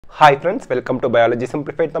Hi friends, welcome to Biology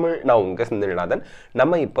Simplified Tamil. நான் உங்க சிந்தனைநாதன்.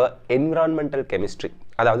 நம்ம இப்போ environmental chemistry,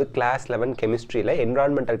 அதாவது class 11 chemistryல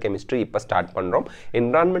environmental chemistry இப்போ ஸ்டார்ட் பண்றோம்.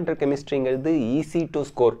 Environmental chemistryங்கிறது easy to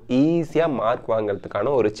score, ஈஸியா மார்க்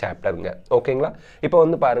வாங்குறதுக்கான ஒரு சாப்டர்ங்க. ஓகேங்களா? இப்போ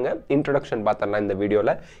வந்து பாருங்க, இன்ட்ரோடக்ஷன் பார்த்தறலாம் இந்த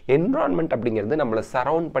வீடியோல. environment அப்படிங்கிறது நம்மள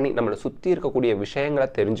சரவுண்ட் பண்ணி நம்மள சுத்தி இருக்கக்கூடிய விஷயங்களை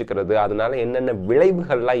தெரிஞ்சுக்கிறது, அதனால என்னென்ன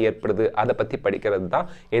விளைவுகள்லாம் ஏற்படுது அதை பத்தி படிக்கிறது தான்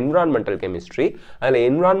environmental chemistry. அதுல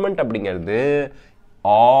environment அப்படிங்கிறது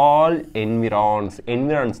all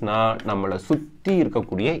environs na நம்மள சுத்தி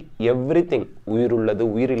இருக்கக்கூடிய everything உயிருள்ளது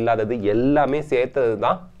உயிரில்லாதது எல்லாமே சேர்த்தது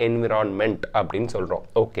தான் environment அப்படினு சொல்றோம்.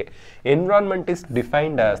 Okay, environment is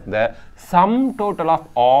defined as the sum total of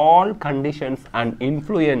all conditions and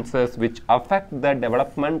influences which affect the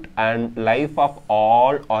development and life of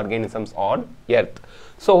all organisms on earth.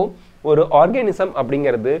 So ஒரு ஆர்கானிசம்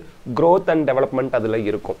அப்படிங்கிறது growth and development அதுல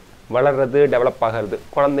இருக்கும். வளர்றது, டெவலப் ஆகிறது,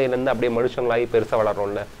 குழந்தையிலேருந்து அப்படியே மனுஷங்களாகி பெருசாக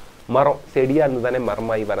வளரோம்ல, மரம் செடியாக இருந்து தானே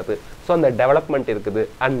மரமாகி வருது. ஸோ அந்த டெவலப்மெண்ட் இருக்குது.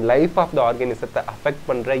 And life of the ஆர்கானிசத்தை affect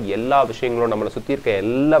பண்ணுற எல்லா விஷயங்களும், நம்மளை சுற்றி இருக்க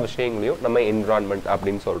எல்லா விஷயங்களையும் நம்ம என்விரான்மெண்ட்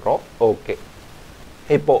அப்படின்னு சொல்கிறோம். ஓகே,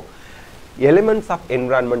 இப்போது எலிமெண்ட்ஸ் ஆஃப்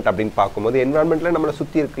என்விரான்மெண்ட் அப்படின்னு பார்க்கும்போது என்விரான்மெண்ட்டில் நம்மளை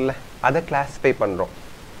சுற்றி இருக்குல்ல, அதை கிளாஸிஃபை பண்ணுறோம்.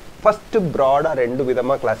 ஃபஸ்ட்டு ப்ராடாக ரெண்டு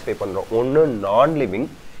விதமாக கிளாஸிஃபை பண்ணுறோம். ஒன்று நான்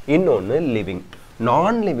லிவிங், இன்னொன்று லிவிங்.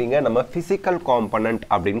 நான் லிவிங்கை நம்ம ஃபிசிக்கல் காம்பனண்ட்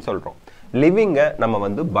அப்படின்னு சொல்கிறோம். லிவிங்கை நம்ம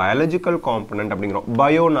வந்து பயாலஜிக்கல் காம்பனண்ட் அப்படிங்கிறோம்.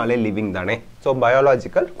 பயோனாலே லிவிங் தானே, ஸோ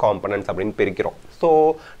பயாலஜிக்கல் காம்பனண்ட்ஸ் அப்படின்னு பிரிக்கிறோம். ஸோ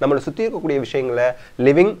நம்மளை சுற்றி இருக்கக்கூடிய விஷயங்களை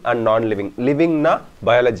லிவிங் அண்ட் நான் லிவிங், லிவிங்னா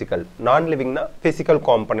பயாலஜிக்கல், நான் லிவிங்னா ஃபிசிக்கல்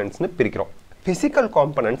காம்பனண்ட்ஸ்னு பிரிக்கிறோம். ஃபிசிக்கல்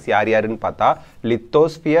காம்பனண்ட்ஸ் யார் யாருன்னு பார்த்தா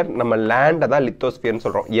லித்தோஸ்பியர், நம்ம லேண்டை தான் லித்தோஸ்பியர்னு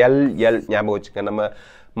சொல்கிறோம். எல் ஞாபகம் வச்சுக்க, நம்ம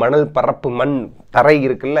மணல் பரப்பு மண் தரை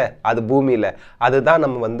இருக்குல்ல, அது பூமியில், அதுதான்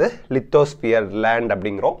நம்ம வந்து லித்தோஸ்பியர் லேண்ட்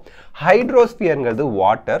அப்படிங்கிறோம். ஹைட்ரோஸ்பியருங்கிறது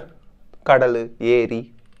வாட்டர், கடல், ஏரி,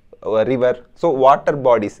 ரிவர், ஸோ வாட்டர்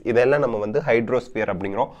பாடிஸ், இதெல்லாம் நம்ம வந்து ஹைட்ரோஸ்பியர்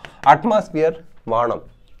அப்படிங்கிறோம். அட்மாஸ்பியர் வானம்,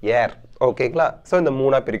 ஏர். ஓகேங்களா? ஸோ இந்த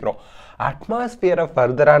மூணாக பிரிக்கிறோம். அட்மாஸ்பியரை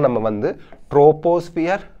ஃபர்தராக நம்ம வந்து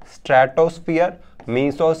ட்ரோபோஸ்பியர், ஸ்ட்ராட்டோஸ்பியர்,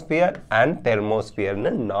 மீசோஸ்பியர் அண்ட் தெர்மோஸ்பியர்னு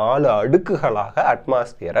 4 அடுக்குகளாக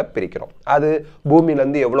அட்மாஸ்பியரை பிரிக்கிறோம். அது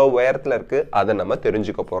பூமியிலேருந்து எவ்வளோ உயரத்தில் இருக்குது அதை நம்ம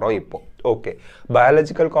தெரிஞ்சுக்க போகிறோம் இப்போ. ஓகே,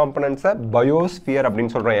 பயாலஜிக்கல் காம்பனண்ட்ஸை பயோஸ்பியர்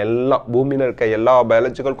அப்படின்னு சொல்கிறோம். எல்லாம் பூமியில் இருக்க எல்லா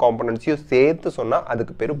பயாலஜிக்கல் காம்பனண்ட்ஸையும் சேர்த்து சொன்னால்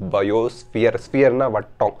அதுக்கு பேர் பயோஸ்பியர். ஸ்பியர்னா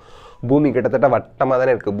வட்டம். பூமி கிட்டத்தட்ட வட்டமாக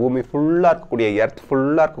தானே இருக்குது. பூமி ஃபுல்லாக இருக்கக்கூடிய, எர்த்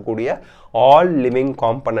ஃபுல்லாக இருக்கக்கூடிய ஆல் லிவிங்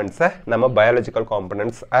காம்பனண்ட்ஸை நம்ம பயாலஜிக்கல்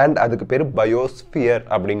காம்பனண்ட்ஸ் அண்ட் அதுக்கு பேர் பயோஸ்பியர்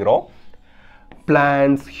அப்படிங்கிறோம்.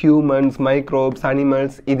 பிளான்ஸ், ஹியூமன்ஸ், மைக்ரோப்ஸ்,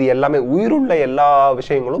 அனிமல்ஸ், இது எல்லாமே உயிருள்ள எல்லா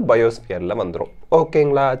விஷயங்களும் பயோஸ்பியரில் வந்துடும்.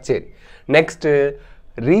 ஓகேங்களா? சரி, next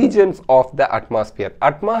regions of the atmosphere.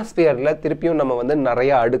 அட்மாஸ்பியரில் திருப்பியும் நம்ம வந்து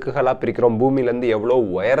நிறைய அடுக்குகளாக பிரிக்கிறோம். பூமியிலேருந்து எவ்வளோ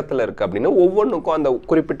உயரத்தில் இருக்குது அப்படின்னு ஒவ்வொன்றுக்கும் அந்த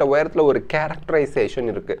குறிப்பிட்ட உயரத்தில் ஒரு கேரக்டரைசேஷன்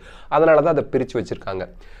இருக்குது. அதனால தான் அதை பிரித்து வச்சுருக்காங்க.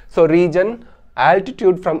 So region,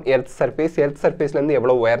 altitude from earth surface, earth சர்ஃபேஸ்லேருந்து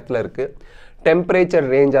எவ்வளோ உயரத்தில் இருக்குது. டெம்பரேச்சர்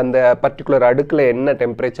ரேஞ்ச், அந்த பர்டிகுலர் அடுக்கில் என்ன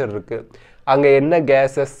டெம்பரேச்சர் இருக்குது, அங்கே என்ன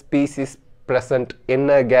கேஸஸ் ஸ்பீசிஸ் ப்ரெசன்ட், என்ன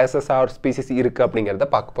கேஸஸ் ஆர் ஸ்பீசிஸ் இருக்குது அப்படிங்கிறத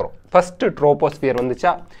பார்க்க போகிறோம். ஃபஸ்ட்டு ட்ரோபோஸ்பியர்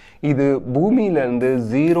வந்துச்சா, இது பூமியிலேருந்து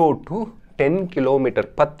 0 to 10 கிலோமீட்டர்,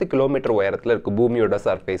 10 கிலோமீட்டர் உயரத்தில் இருக்குது பூமியோட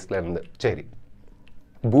சர்ஃபேஸ்லேருந்து. சரி,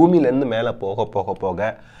 பூமியிலேருந்து மேலே போக போக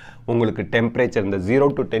போக உங்களுக்கு டெம்பரேச்சர் இந்த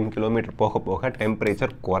 0 to 10 கிலோமீட்டர் போக போக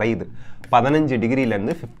டெம்பரேச்சர் குறையுது. 15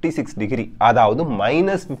 டிகிரிலேருந்து 56 டிகிரி, அதாவது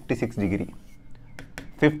 -56 டிகிரி,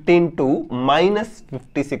 15 to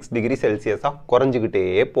 -56 டிகிரி செல்சியஸாக குறைஞ்சிக்கிட்டே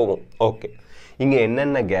போகும். ஓகே, இங்கே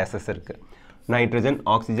என்னென்ன கேஸஸ் இருக்குது? Nitrogen,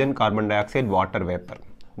 oxygen, carbon di oxide, water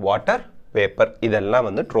vapour, இதெல்லாம்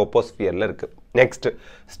வந்து ட்ரோபோஸ்பியரில் இருக்குது. நெக்ஸ்ட்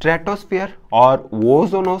ஸ்ட்ராட்டோஸ்பியர் ஆர்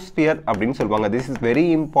ஓசோனோஸ்பியர் அப்படின்னு சொல்லுவாங்க. This is very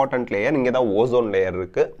important layer. இங்கே தான் ஓசோன் லேயர்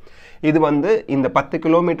இருக்குது. இது வந்து இந்த 10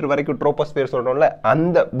 கிலோமீட்டர் வரைக்கும் ட்ரோபோஸ்பியர் சொல்கிறோம்ல,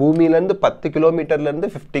 அந்த பூமியிலேருந்து 10 கிலோமீட்டர்லேருந்து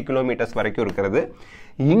 50 கிலோமீட்டர்ஸ் வரைக்கும் இருக்கிறது.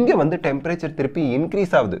 இங்கே வந்து டெம்பரேச்சர் திருப்பி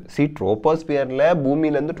இன்க்ரீஸ் ஆகுது. ட்ரோபோஸ்பியரில்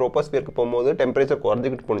பூமியிலேருந்து ட்ரோபோஸ்பியருக்கு போகும்போது டெம்பரேச்சர்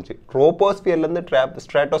குறைஞ்சிக்கிட்டு போணுச்சு. ட்ரோபோஸ்பியர்லேருந்து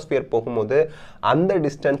ஸ்ட்ராட்டோஸ்பியர் போகும்போது அந்த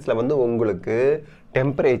டிஸ்டன்ஸில் வந்து உங்களுக்கு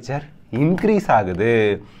டெம்பரேச்சர் இன்க்ரீஸ் ஆகுது.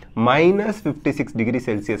 -56 டிகிரி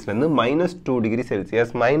செல்சியஸ்லேருந்து -2 டிகிரி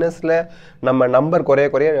செல்சியஸ். மைனஸில் நம்ம நம்பர்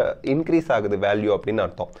குறைய இன்க்ரீஸ் ஆகுது வேல்யூ அப்படின்னு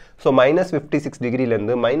அர்த்தம். ஸோ -56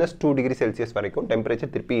 டிகிரிலேருந்து -2 டிகிரி செல்சியஸ் வரைக்கும்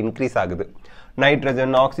டெம்பரேச்சர் திருப்பி இன்க்ரீஸ் ஆகுது.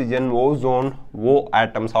 Nitrogen, oxygen, ozone,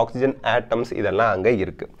 atoms, oxygen atoms, இதெல்லாம் அங்கே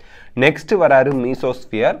இருக்குது. நெக்ஸ்ட் வராரு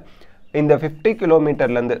மீசோஸ்பியர். இந்த 50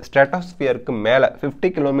 கிலோமீட்டர்லேருந்து ஸ்ட்ராட்டோஸ்பியருக்கு மேலே 50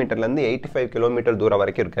 கிலோமீட்டர்லேருந்து 85 கிலோமீட்டர் தூரம்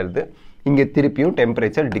வரைக்கும் இருக்கிறது. இங்கே திருப்பியும்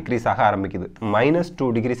டெம்பரேச்சர் டிக்ரீஸ் ஆக ஆரம்பிக்குது. -2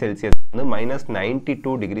 டிகிரி செல்சியஸ் வந்து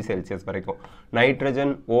 -92 டிகிரி செல்சியஸ் வரைக்கும்.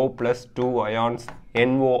 Nitrogen O+2 ions,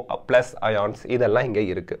 NO+ ions, இதெல்லாம் இங்கே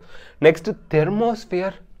இருக்குது. நெக்ஸ்ட்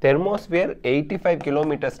தெர்மோஸ்பியர், தெர்மோஸ்பியர் 85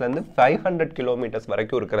 கிலோமீட்டர்ஸ்லேருந்து 500 கிலோமீட்டர்ஸ்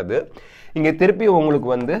வரைக்கும் இருக்கிறது. இங்கே திருப்பி உங்களுக்கு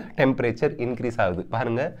வந்து டெம்பரேச்சர் இன்க்ரீஸ் ஆகுது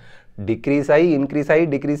பாருங்கள். டிக்ரீஸ் ஆகி இன்க்ரீஸ் ஆகி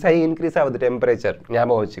டிக்ரீஸ் ஆகி இன்க்ரீஸ் ஆகுது டெம்பரேச்சர்.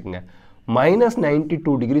 ஞாபகம் வச்சுக்கோங்க.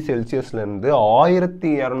 -92 டிகிரி செல்சியஸ்லேருந்து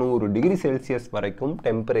 1200 டிகிரி செல்சியஸ் வரைக்கும்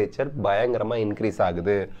டெம்பரேச்சர் பயங்கரமாக இன்க்ரீஸ்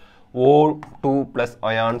ஆகுது. O2 plus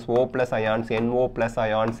ions, O plus ions, NO plus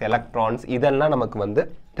ions, electrons இதெல்லாம் நமக்கு வந்து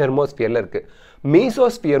தெர்மோஸ்பியரில் இருக்குது.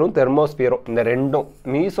 மீசோஸ்பியரும் தெர்மோஸ்பியரும் இந்த ரெண்டும்,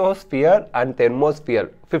 மீசோஸ்பியர் அண்ட் தெர்மோஸ்பியர்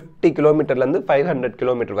 50 கிலோமீட்டர்லேருந்து 500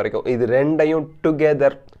 கிலோமீட்டர் வரைக்கும், இது ரெண்டையும்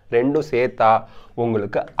டுகெதர் ரெண்டும் சேர்த்தா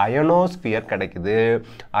உங்களுக்கு அயனோஸ்பியர் கிடைக்குது.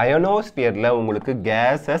 அயனோஸ்பியரில் உங்களுக்கு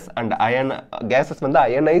கேஸஸ் அண்ட் கேஸஸ் வந்து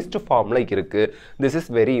அயனைஸ்டு ஃபார்மில் இருக்குது. This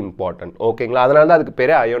is very important. ஓகேங்களா? அதனால தான் அதுக்கு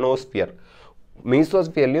பேர் அயனோஸ்பியர்.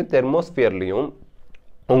 மீசோஸ்பியர்லையும் தெர்மோஸ்பியர்லையும்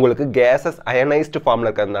உங்களுக்கு கேஸஸ் அயனைஸ்டு ஃபார்மில்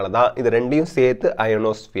இருக்கிறதுனால தான் இது ரெண்டையும் சேர்த்து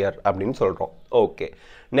அயனோஸ்பியர் அப்படின்னு சொல்கிறோம். ஓகே,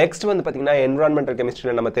 நெக்ஸ்ட் வந்து பார்த்தீங்கன்னா என்விரான்மெண்டல்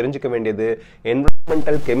கெமிஸ்ட்ரியில் நம்ம தெரிஞ்சுக்க வேண்டியது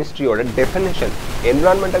environmental கெமிஸ்ட்ரியோட definition.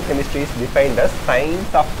 Environmental chemistry is defined as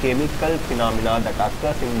science of chemical phenomena that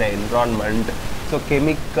occurs in the environment. So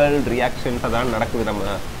chemical reactions அதான் நடக்குது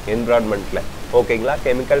நம்ம என்விரான்மெண்ட்டில். ஓகேங்களா?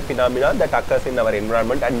 Chemical phenomena that occurs in our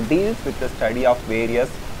environment and deals with the study of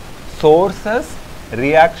various sources,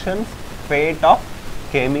 reactions, fate of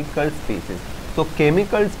chemical species. So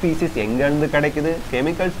chemical species எங்கேருந்து கிடைக்குது,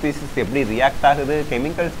 chemical species எப்படி react ஆகுது,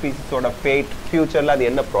 chemical speciesோட fate, ஃபியூச்சரில் அது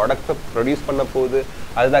என்ன ப்ராடக்ட்ஸை ப்ரொடியூஸ் பண்ண போகுது,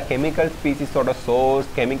 அதுதான் chemical speciesோட source,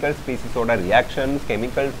 chemical speciesோட reactions,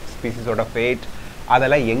 chemical speciesோட fate,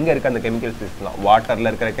 அதெல்லாம் எங்கே இருக்குது அந்த chemical speciesலாம்?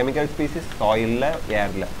 வாட்டரில் இருக்கிற chemical species, சாயிலில்,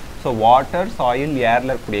 ஏரில். ஸோ வாட்டர், சாயில்,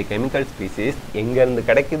 ஏரில் இருக்கக்கூடிய chemical species எங்கேருந்து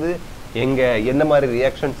கிடைக்குது, எங்கே எந்த மாதிரி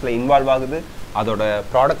ரியாக்ஷன்ஸில் இன்வால்வ் ஆகுது, அதோட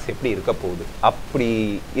ப்ராடக்ட்ஸ் எப்படி இருக்க போகுது, அப்படி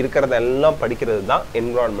இருக்கிறதெல்லாம் படிக்கிறது தான்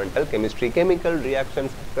environmental chemistry. Chemical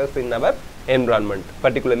reactions in our environment,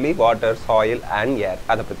 particularly water, soil and ஏர்,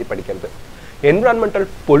 அதை பற்றி படிக்கிறது. Environmental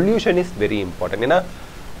pollution is very important. ஏன்னா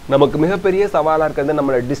நமக்கு மிகப்பெரிய சவாலாக இருக்கிறது,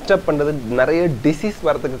 நம்மளை டிஸ்டர்ப் பண்ணுறது, நிறைய டிசீஸ்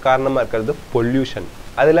வரதுக்கு காரணமாக இருக்கிறது பொல்யூஷன்.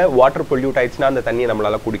 அதில் வாட்டர் பொல்யூட் ஆயிடுச்சுன்னா அந்த தண்ணியை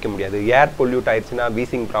நம்மளால் குடிக்க முடியாது. ஏர் பொல்யூட் ஆயிடுச்சுன்னா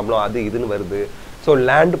வீசிங் ப்ராப்ளம் அது இதுன்னு வருது. ஸோ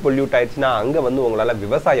லேண்ட் பொல்யூட் ஆயிடுச்சுன்னா அங்கே வந்து உங்களால்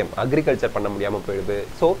விவசாயம், அக்ரிகல்ச்சர் பண்ண முடியாமல் போயிடுது.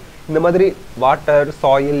 ஸோ இந்த மாதிரி வாட்டர்,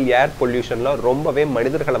 சாயில், ஏர் பொல்யூஷன்லாம் ரொம்பவே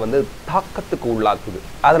மனிதர்களை வந்து தாக்கத்துக்கு உள்ளாக்குது.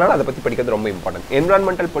 அதனால் அதை பற்றி படிக்கிறது ரொம்ப important.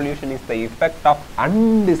 Environmental pollution is the effect of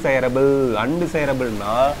undesirable.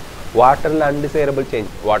 அன்டிசைரபிள்னா வாட்டரில் அன்டிசைரபிள்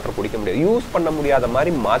சேஞ்ச், வாட்டர் குடிக்க முடியாது, யூஸ் பண்ண முடியாத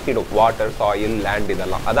மாதிரி மாற்றிடும் வாட்டர், சாயில், லேண்ட்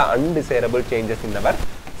இதெல்லாம். அதான் undesirable changes in our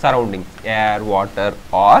surroundings, air, water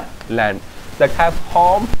R land that have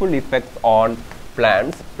harmful effects on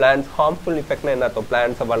plants. Plants harmful effectனா என்ன அர்த்தம்?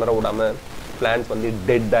 பிளான்ட்ஸை வளர விடாமல் பிளான்ட்ஸ் வந்து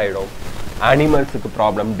டெட் ஆகிடும், அனிமல்ஸுக்கு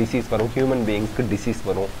ப்ராப்ளம், டிசீஸ் வரும், ஹியூமன் பீயிங்ஸ்க்கு டிசீஸ்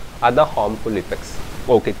வரும். அதுதான் ஹார்ம்ஃபுல் எஃபெக்ட்ஸ்.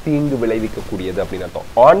 ஓகே, தீங்கு விளைவிக்கக்கூடியது அப்படின்னு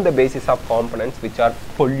அர்த்தம். On the basis of components which are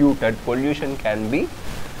polluted, pollution can be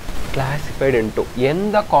classified into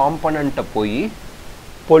எந்த காம்பனண்ட்டை போய்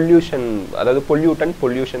பொல்யூஷன், அதாவது பொல்யூட்டன்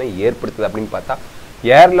பொல்யூஷனை ஏற்படுத்துது அப்படின்னு பார்த்தா,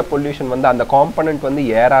 ஏரில் பொல்யூஷன் வந்து அந்த காம்பனண்ட் வந்து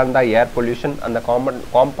ஏராக இருந்தால் ஏர் பொல்யூஷன், அந்த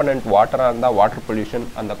காம்பனண்ட் வாட்டராக இருந்தால் வாட்டர் பொல்யூஷன்,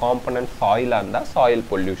 அந்த காம்பனண்ட் சாயிலாக இருந்தால் சாயில்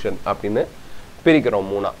பொல்யூஷன் அப்படின்னு பிரிக்கிறோம்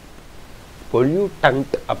மூணா.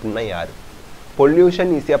 பொல்யூட்டன்ட் அப்படின்னா யார்?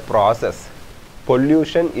 Pollution is a process.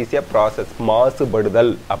 Pollution is a process,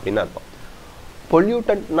 மாசுபடுதல் அப்படின்னு அர்த்தம்.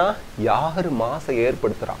 பொல்யூட்டன்ட்னா யார் மாசை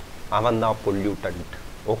ஏற்படுத்துகிறா அவன் தான் பொல்யூட்டன்ட்.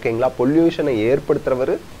 ஓகேங்களா? பொல்யூஷனை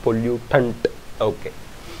ஏற்படுத்துகிறவர் pollutant. Okay,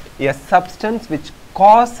 a substance which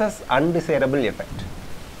causes undesirable effect.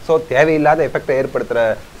 So தேவையில்லாத எஃபெக்டை ஏற்படுத்துகிற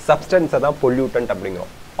சப்ஸ்டன்ஸை தான் பொல்யூட்டன்ட்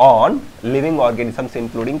அப்படிங்கிறோம். On living organisms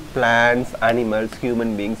including plants, animals,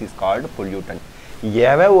 human beings is called pollutant.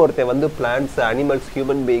 எவன் ஒருத்தன் வந்து பிளான்ட்ஸ், அனிமல்ஸ்,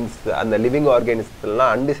 ஹியூமன் பீயிங்ஸ் அந்த லிவிங்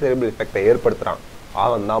ஆர்கானிசம்லாம் அன்டிசைரபிள் எஃபெக்டை ஏற்படுத்துகிறான்,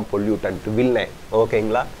 அவன் தான் பொல்யூட்டன்ட், வில்லன்.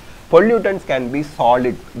 ஓகேங்களா? பொல்யூட்டன்ட்ஸ் கேன் பி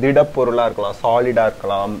சாலிட், திடப்பொருளாக இருக்கலாம், சாலிடாக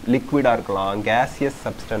இருக்கலாம், லிக்விடாக இருக்கலாம், கேசியஸ்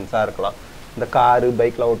சப்ஸ்டன்ஸாக இருக்கலாம். இந்த காரு,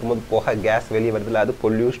 பைக்லாம் ஓட்டும்போது போக கேஸ் வெளியே வருதுல, அது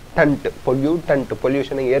பொல்யூட்டன்ட். பொல்யூட்டன்ட்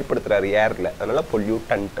பொல்யூஷனை ஏற்படுத்துறாரு ஏரில், அதனால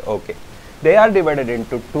pollutant. Okay, they are divided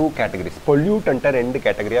into 2 categories. பொல்யூட்டன்ட்டை 2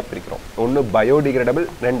 கேட்டகரியாக பிரிக்கிறோம். ஒன்று பயோடிகிரேடபிள்,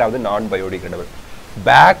 ரெண்டாவது நான் பயோடிகிரேடபிள்.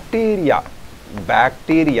 பாக்டீரியா,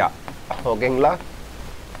 பாக்டீரியா ஓகேங்களா,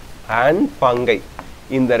 அண்ட் ஃபங்கை,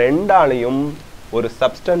 இந்த ரெண்டாலையும் ஒரு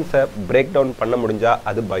சப்ஸ்டன்ஸை பிரேக் டவுன் பண்ண முடிஞ்சால்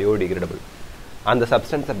அது பயோடிகிரேடபிள். அந்த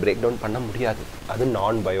சப்ஸ்டன்ஸை பிரேக் டவுன் பண்ண முடியாது, அது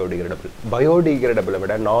நான் பயோடிகிரேடபிள். பயோடிகிரேடபிளை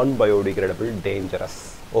விட நான் biodegradable dangerous.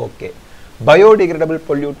 Okay, biodegradable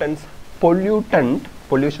pollutants. Pollutant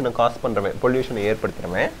பொல்யூஷனை cos பண்ணுறவன், பொல்யூஷனை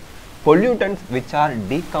ஏற்படுத்துகிறவன். Pollutants which are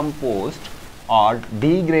decomposed R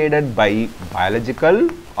degraded by biological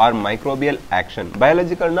R microbial action.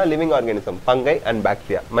 பயாலஜிக்கல்னா living organism, fungi and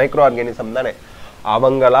bacteria. Micro organism தானே,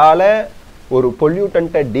 அவங்களால ஒரு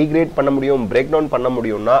பொல்யூட்டண்ட்டை டீக்ரேட் பண்ண முடியும், பிரேக் டவுன் பண்ண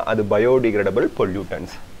முடியும்னா அது பயோடிகிரேடபிள்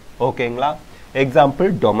பொல்யூட்டன்ஸ். ஓகேங்களா?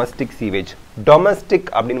 Example domestic sewage. டொமஸ்டிக்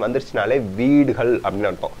அப்படின்னு வந்துருச்சுனாலே வீடுகள் அப்படின்னு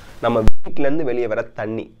அர்த்தம். நம்ம வீட்டிலேருந்து வெளியே வர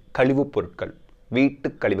தண்ணி, கழிவுப் பொருட்கள்,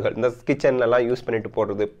 வீட்டு கழிவுகள், இந்த கிச்சன்லலாம் யூஸ் பண்ணிட்டு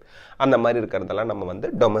போடுறது அந்த மாதிரி இருக்கிறதெல்லாம் நம்ம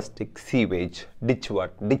வந்து டொமஸ்டிக் சீவேஜ்.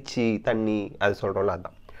 டிச்சி தண்ணி அது சொல்கிறோம்ல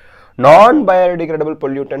அதுதான். நான் biodegradable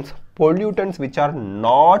pollutants, pollutants which are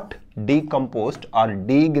not decomposed or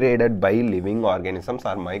degraded by living organisms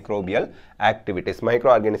or microbial activities.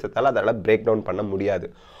 Micro ஆர்கானிசத்தால் அதெல்லாம் பிரேக் டவுன் பண்ண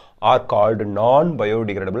முடியாது. ஆர் கால்டு நான்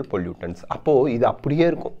பயோடிகிரேடபிள் பொல்யூட்டன்ஸ். அப்போது இது அப்படியே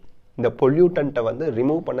இருக்கும். இந்த பொல்யூட்டண்ட்டை வந்து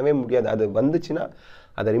ரிமூவ் பண்ணவே முடியாது. அது வந்துச்சுன்னா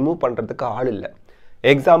அதை ரிமூவ் பண்ணுறதுக்கு ஆள் இல்லை.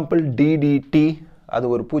 எக்ஸாம்பிள் டிடிடி, அது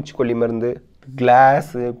ஒரு பூச்சிக்கொல்லி மருந்து.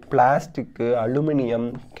 Class, plastic,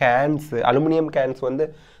 aluminium cans. Aluminium Cannes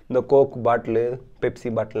வந்து இந்த கோக் பாட்டிலு, பெப்சி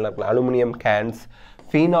பாட்டிலாம் இருக்கலாம். Aluminium Cannes,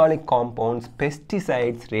 phenolic compounds,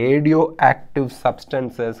 pesticides, radioactive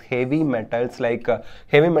substances, heavy metals like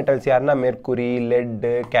heavy metals யாருன்னா மெர்க்குரி, லெட்,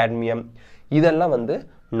 கேட்மியம், இதெல்லாம் வந்து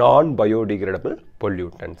நான் பயோடிகிரேடபிள்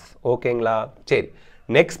பொல்யூட்டன்ஸ். ஓகேங்களா? சரி,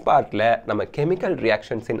 நெக்ஸ்ட் பார்ட்டில் நம்ம கெமிக்கல்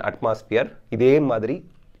ரியாக்ஷன்ஸ் இன் அட்மாஸ்பியர் இதே மாதிரி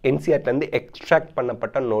என்சிஆர்லேருந்து எக்ஸ்ட்ராக்ட்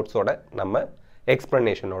பண்ணப்பட்ட நோட்ஸோட நம்ம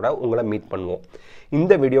எக்ஸ்ப்ளனேஷனோட உங்களை மீட் பண்ணுவோம்.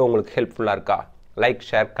 இந்த வீடியோ உங்களுக்கு ஹெல்ப்ஃபுல்லாக இருக்கா? லைக்,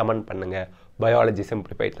 ஷேர், கமெண்ட் பண்ணுங்கள். பயாலஜி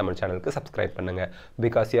சிம்பிளிஃபைட் தமிழ் சேனலுக்கு சப்ஸ்கிரைப் பண்ணுங்கள்.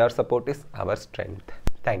 Because your support is our strength.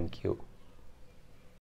 Thank you.